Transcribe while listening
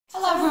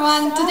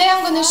everyone, today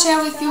I'm going to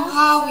share with you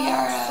how we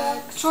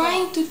are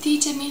trying to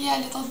teach Emilia a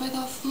little bit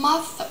of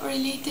math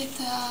related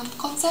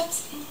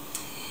concepts.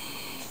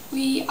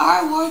 We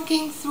are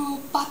working through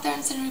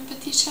patterns and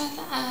repetition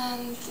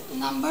and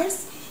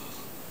numbers,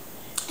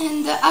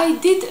 and I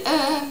did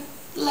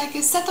like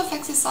a set of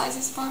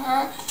exercises for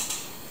her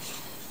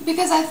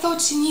because I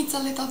thought she needs a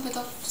little bit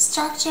of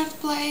structured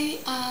play,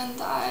 and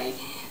I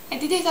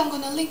did it. I'm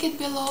going to link it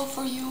below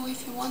for you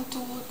if you want to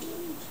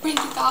print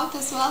it out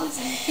as well. It's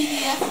in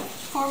PDF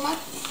format.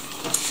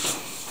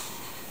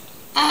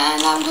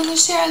 And I'm going to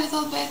share a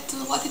little bit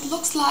what it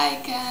looks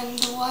like and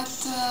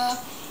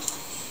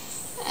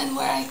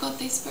where I got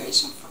the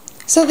inspiration from.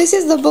 So this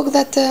is the book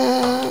that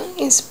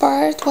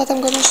inspired what I'm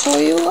going to show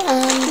you,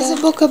 and it's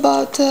a book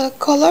about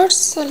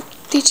colors,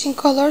 teaching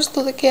colors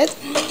to the kid.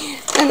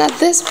 And at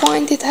this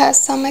point it has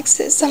some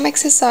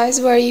exercise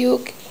where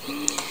you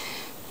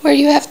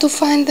have to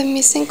find the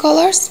missing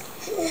colors.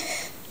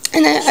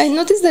 And I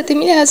noticed that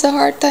Emilia has a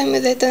hard time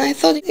with it, and I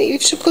thought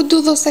if she could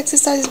do those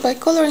exercises by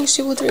coloring,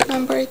 she would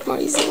remember it more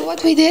easily.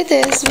 What we did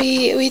is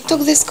we took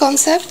this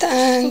concept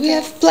and we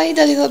have played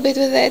a little bit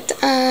with it,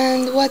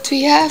 and what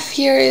we have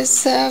here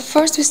is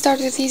first we start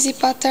with easy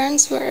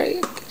patterns where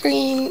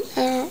green,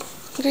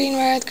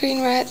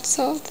 red,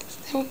 so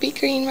it will be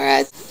green,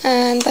 red,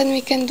 and then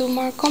we can do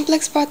more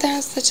complex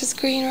patterns such as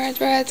green,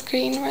 red,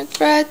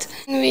 red.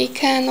 And we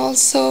can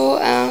also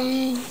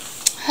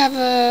have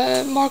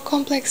a more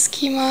complex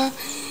schema,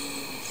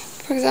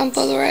 for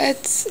example, red,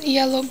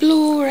 yellow,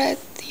 blue, red,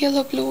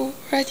 yellow, blue,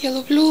 red,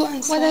 yellow, blue,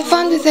 and so on. What I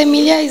found with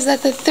Emilia is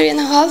that the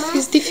 3.5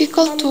 is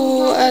difficult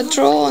to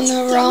draw on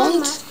a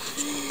round,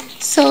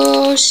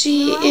 so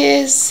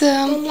she's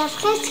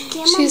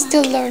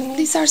still learning.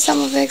 These are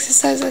some of the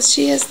exercises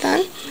she has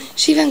done.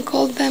 She even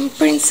called them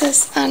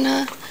Princess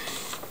Anna,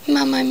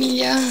 Mama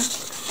Emilia.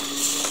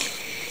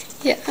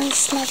 Yeah,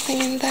 there's nothing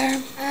in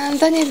there. And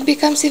then it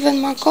becomes even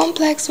more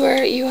complex,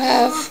 where you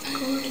have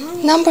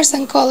numbers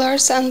and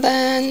colors, and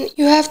then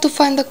you have to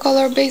find the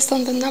color based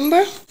on the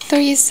number.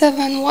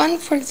 371,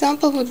 for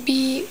example, would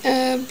be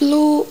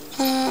blue,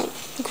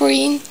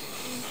 green,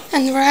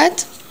 and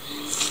red.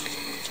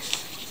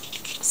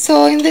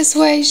 So in this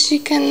way she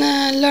can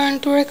learn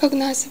to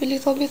recognize a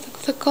little bit of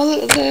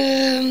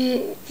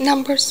the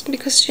numbers,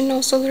 because she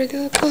knows already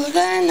the color.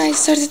 Then I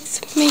started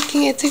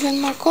making it even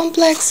more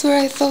complex, where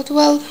I thought,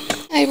 well,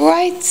 I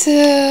write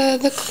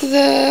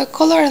the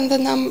color and the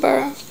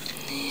number,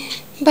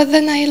 but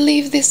then I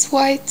leave this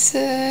white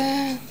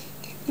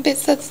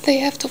bits that they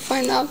have to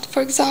find out.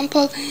 For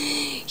example,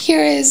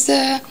 here is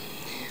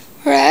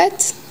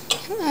red,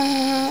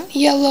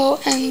 yellow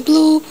and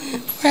blue,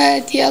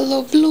 red,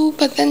 yellow, blue,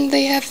 but then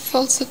they have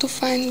also to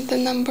find the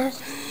number.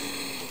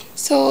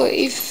 So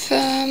if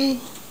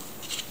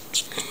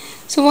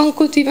so one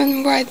could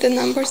even write the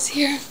numbers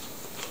here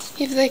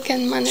if they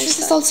can manage. This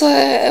is also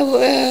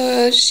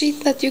a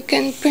sheet that you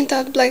can print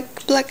out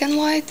black and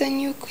white,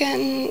 and you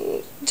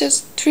can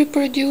just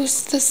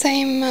reproduce the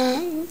same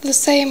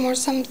or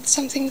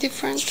something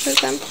different with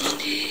them.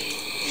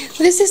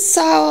 This is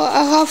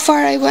how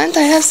far I went.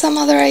 I have some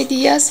other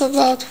ideas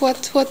about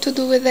what to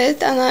do with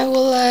it, and I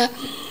will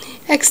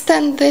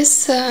extend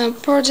this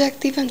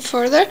project even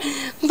further,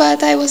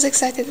 but I was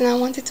excited and I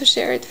wanted to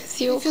share it with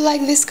you. If you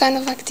like this kind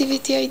of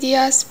activity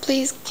ideas,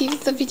 please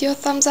give the video a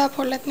thumbs up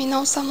or let me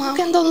know somehow. You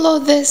can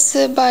download this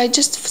by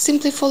just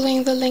simply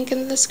following the link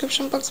in the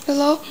description box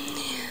below.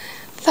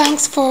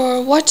 Thanks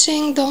for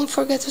watching. Don't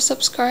forget to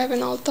subscribe,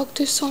 and I'll talk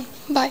to you soon.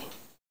 Bye.